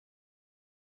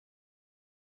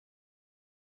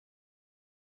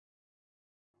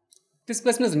This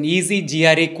question is an easy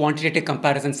GRE quantitative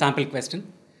comparison sample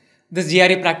question. This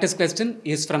GRE practice question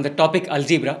is from the topic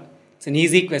algebra. It's an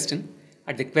easy question.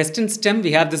 At the question stem,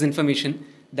 we have this information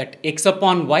that x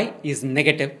upon y is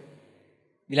negative.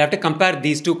 We'll have to compare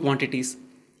these two quantities.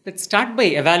 Let's start by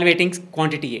evaluating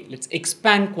quantity A. Let's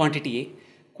expand quantity A.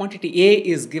 Quantity A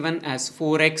is given as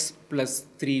 4x plus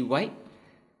 3y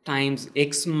times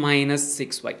x minus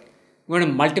 6y. We're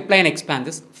going to multiply and expand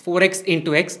this. 4x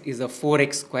into x is a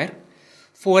 4x square.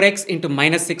 4x into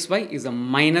minus 6y is a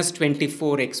minus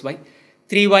 24xy.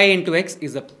 3y into x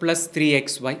is a plus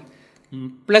 3xy.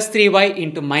 Plus 3y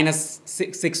into minus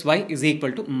 6y is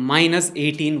equal to minus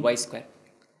 18y square.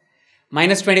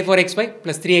 Minus 24xy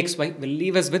plus 3xy will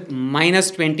leave us with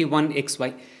minus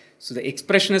 21xy. So the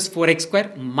expression is 4x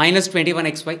square minus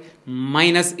 21xy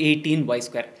minus 18y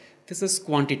square. This is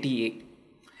quantity A.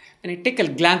 When I take a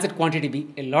glance at quantity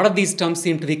B, a lot of these terms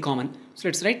seem to be common. So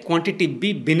let's write quantity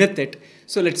B beneath it.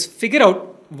 So let's figure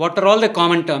out what are all the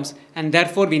common terms, and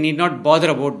therefore we need not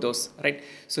bother about those, right?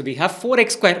 So we have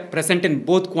 4x square present in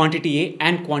both quantity A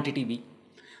and quantity B.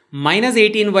 Minus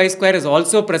 18y square is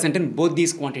also present in both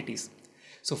these quantities.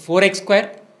 So 4x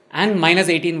square and minus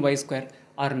 18y square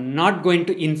are not going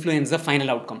to influence the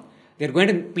final outcome. They are going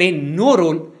to play no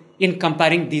role in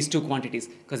comparing these two quantities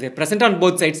because they are present on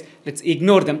both sides. Let's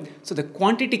ignore them. So the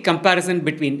quantity comparison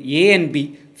between A and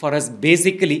B for us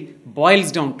basically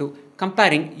boils down to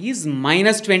comparing is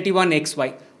minus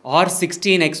 21xy or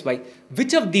 16xy.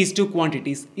 Which of these two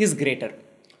quantities is greater?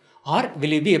 Or will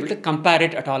you be able to compare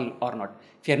it at all or not?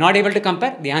 If you are not able to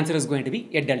compare, the answer is going to be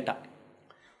a delta.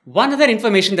 One other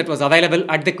information that was available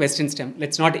at the question stem,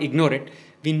 let's not ignore it.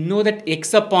 We know that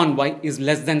x upon y is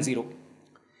less than 0.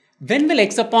 When will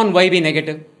x upon y be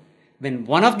negative? When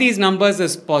one of these numbers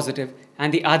is positive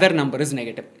and the other number is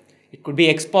negative. It could be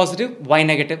x positive, y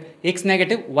negative, x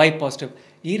negative, y positive.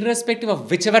 Irrespective of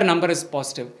whichever number is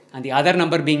positive and the other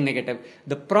number being negative,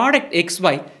 the product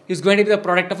xy is going to be the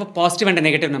product of a positive and a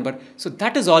negative number. So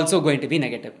that is also going to be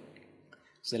negative.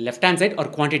 So the left hand side or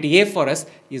quantity A for us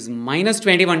is minus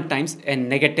 21 times a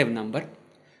negative number.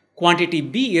 Quantity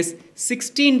B is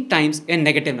 16 times a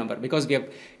negative number because we have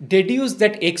deduced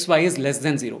that xy is less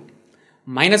than 0.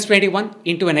 Minus 21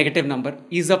 into a negative number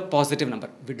is a positive number.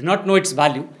 We do not know its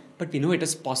value, but we know it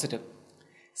is positive.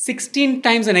 16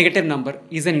 times a negative number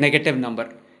is a negative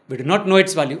number. We do not know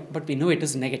its value, but we know it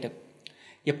is negative.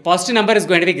 A positive number is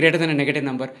going to be greater than a negative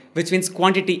number, which means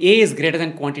quantity A is greater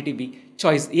than quantity B.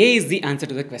 Choice A is the answer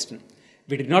to the question.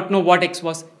 We did not know what x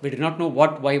was, we did not know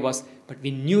what y was, but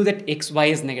we knew that xy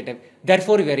is negative.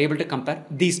 Therefore, we were able to compare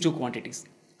these two quantities.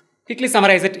 Quickly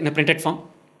summarize it in a printed form.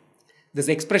 This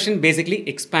expression basically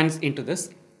expands into this.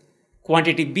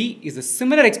 Quantity B is a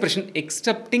similar expression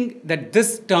excepting that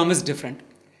this term is different.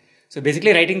 So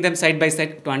basically writing them side by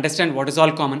side to understand what is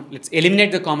all common, let's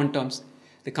eliminate the common terms.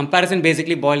 The comparison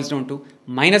basically boils down to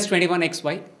minus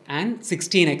 21xy and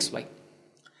 16xy.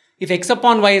 If x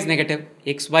upon y is negative,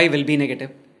 xy will be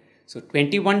negative. So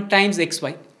 21 times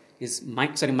xy is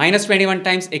minus 21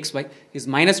 times xy is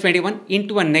minus 21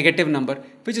 into a negative number,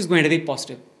 which is going to be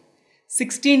positive.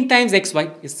 16 times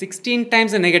xy is 16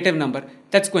 times a negative number,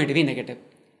 that's going to be negative.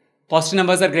 Positive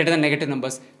numbers are greater than negative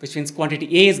numbers, which means quantity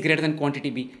A is greater than quantity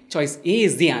B. Choice A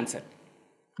is the answer.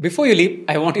 Before you leave,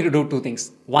 I want you to do two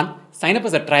things. One, sign up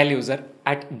as a trial user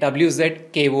at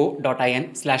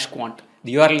wzko.in/quant.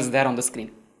 The URL is there on the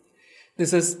screen.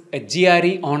 This is a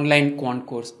GRE online quant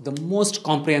course, the most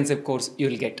comprehensive course you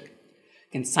will get. You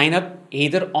can sign up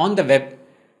either on the web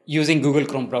using Google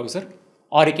Chrome browser,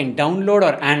 or you can download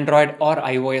our Android or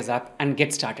iOS app and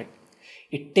get started.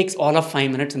 It takes all of 5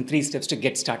 minutes and 3 steps to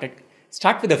get started.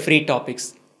 Start with the free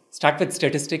topics. Start with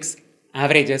statistics,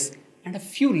 averages, and a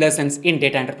few lessons in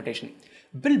data interpretation.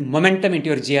 Build momentum into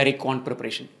your GRE quant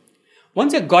preparation.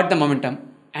 Once you've got the momentum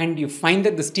and you find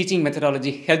that this teaching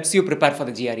methodology helps you prepare for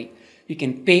the GRE, you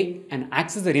can pay and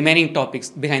access the remaining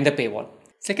topics behind the paywall.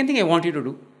 Second thing I want you to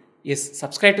do is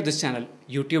subscribe to this channel,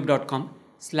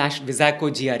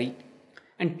 youtube.com/VizacoGRE,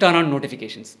 and turn on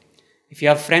notifications. If you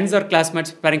have friends or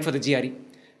classmates preparing for the GRE,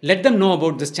 let them know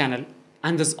about this channel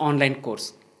and this online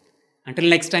course. Until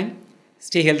next time,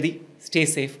 stay healthy, stay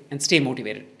safe, and stay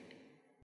motivated.